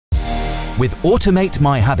With Automate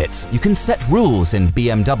My Habits, you can set rules in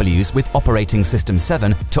BMWs with Operating System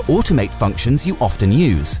 7 to automate functions you often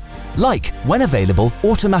use, like, when available,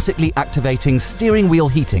 automatically activating steering wheel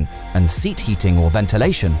heating and seat heating or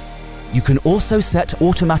ventilation. You can also set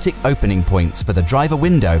automatic opening points for the driver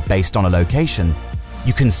window based on a location.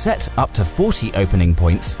 You can set up to 40 opening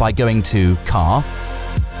points by going to Car,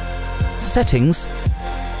 Settings,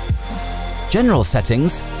 General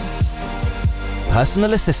Settings,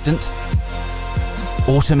 Personal Assistant,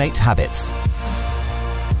 Automate Habits.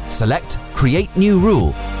 Select Create New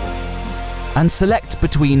Rule and select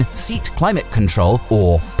between Seat Climate Control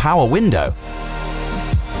or Power Window.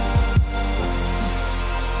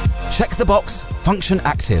 Check the box Function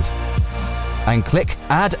Active and click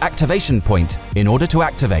Add Activation Point in order to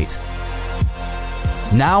activate.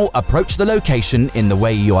 Now approach the location in the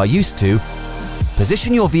way you are used to,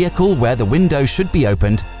 position your vehicle where the window should be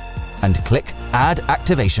opened and click Add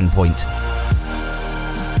Activation Point.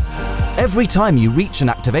 Every time you reach an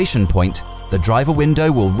activation point, the driver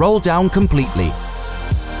window will roll down completely.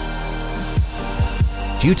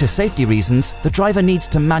 Due to safety reasons, the driver needs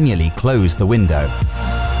to manually close the window.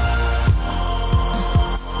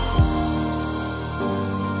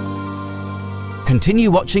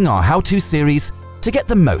 Continue watching our how-to series to get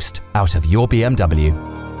the most out of your BMW.